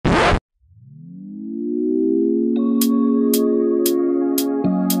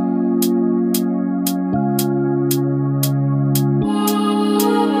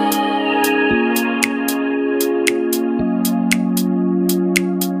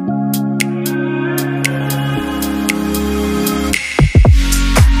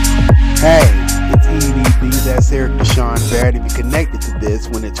prepared to be connected to this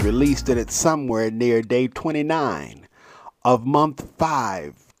when it's released, and it's somewhere near day 29 of month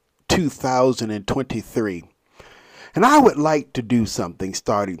 5, 2023. And I would like to do something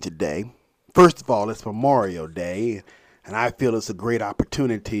starting today. First of all, it's Memorial Day, and I feel it's a great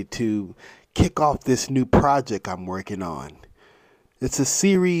opportunity to kick off this new project I'm working on. It's a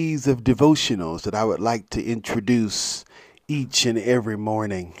series of devotionals that I would like to introduce each and every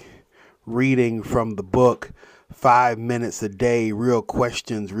morning, reading from the book 5 Minutes a Day, Real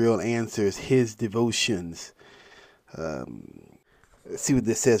Questions, Real Answers, His Devotions. Let's see what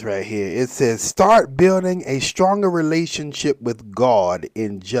this says right here. It says, start building a stronger relationship with God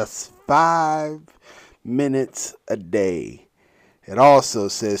in just 5 minutes a day. It also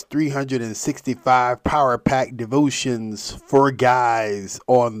says 365 Power Pack Devotions for Guys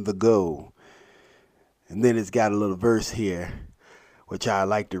on the Go. And then it's got a little verse here, which I'd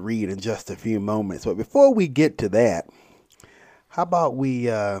like to read in just a few moments. But before we get to that, how about we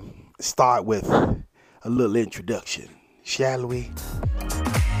start with a little introduction, shall we?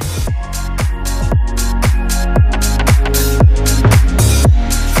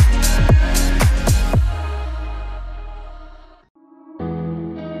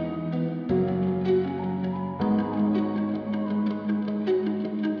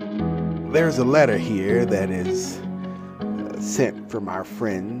 There's a letter here that is sent from our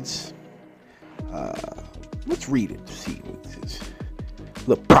friends. Let's read it. See, a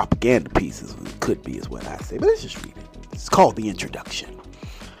little propaganda pieces could be, is what I say. But let's just read it. It's called the introduction.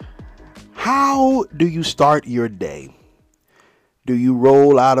 How do you start your day? Do you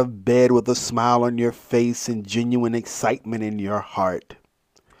roll out of bed with a smile on your face and genuine excitement in your heart?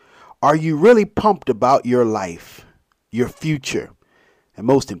 Are you really pumped about your life, your future, and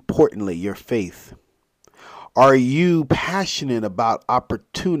most importantly, your faith? Are you passionate about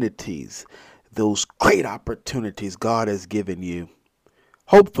opportunities, those great opportunities God has given you?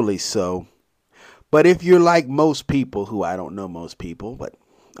 Hopefully so. But if you're like most people, who I don't know most people, but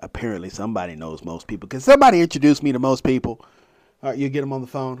apparently somebody knows most people. Can somebody introduce me to most people? All right, you get them on the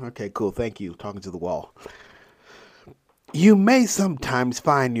phone? Okay, cool. Thank you. Talking to the wall. You may sometimes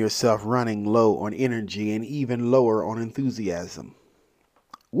find yourself running low on energy and even lower on enthusiasm.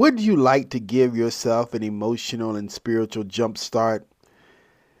 Would you like to give yourself an emotional and spiritual jump start?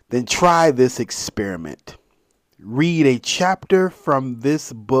 Then try this experiment. Read a chapter from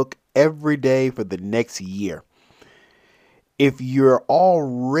this book every day for the next year. If you're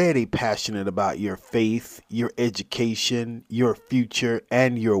already passionate about your faith, your education, your future,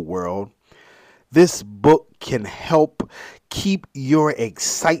 and your world, this book can help keep your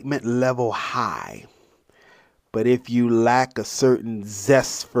excitement level high. But if you lack a certain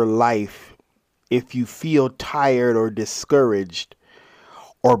zest for life, if you feel tired or discouraged,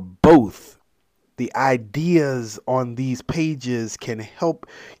 or both, the ideas on these pages can help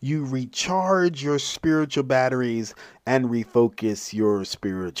you recharge your spiritual batteries and refocus your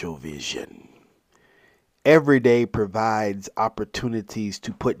spiritual vision. Every day provides opportunities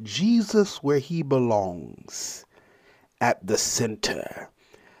to put Jesus where he belongs, at the center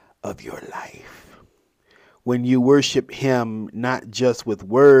of your life. When you worship him, not just with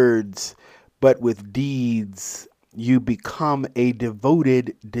words, but with deeds, you become a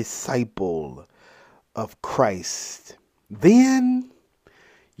devoted disciple of Christ. Then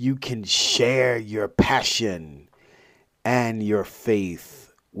you can share your passion and your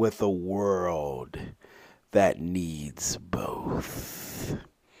faith with a world that needs both.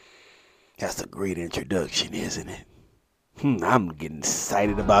 That's a great introduction, isn't it? I'm getting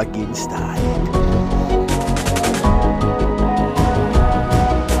excited about getting started.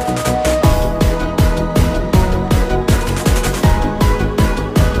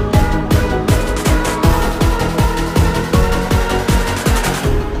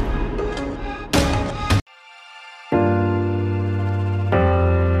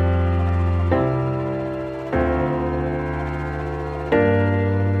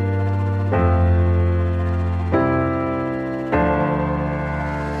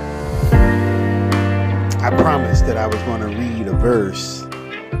 I promised that I was going to read a verse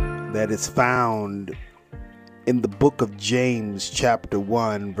that is found in the book of James, chapter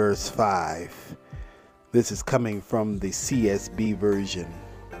 1, verse 5. This is coming from the CSB version.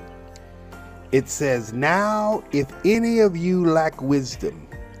 It says, now if any of you lack wisdom,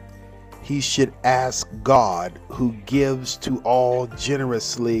 he should ask God, who gives to all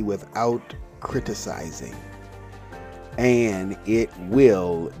generously without criticizing, and it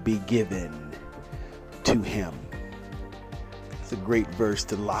will be given to him. It's a great verse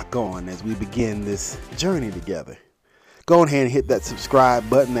to lock on as we begin this journey together. Go ahead and hit that subscribe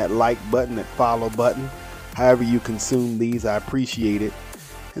button, that like button, that follow button. however you consume these. I appreciate it.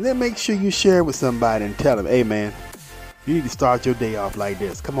 And then make sure you share it with somebody and tell them, hey man, you need to start your day off like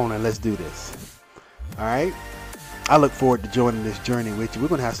this. Come on and let's do this. All right. I look forward to joining this journey with you. We're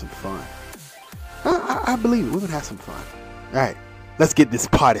going to have some fun. I believe it. We're going to have some fun. All right. Let's get this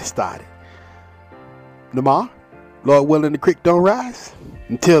party started. Tomorrow, Lord willing, the creek don't rise.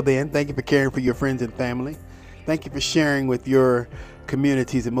 Until then, thank you for caring for your friends and family. Thank you for sharing with your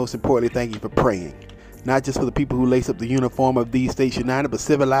communities. And most importantly, thank you for praying. Not just for the people who lace up the uniform of these States United, but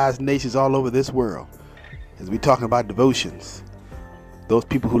civilized nations all over this world. As we're talking about devotions, those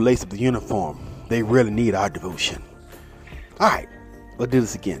people who lace up the uniform, they really need our devotion. All right, we'll do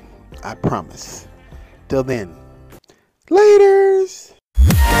this again. I promise. Till then, laters.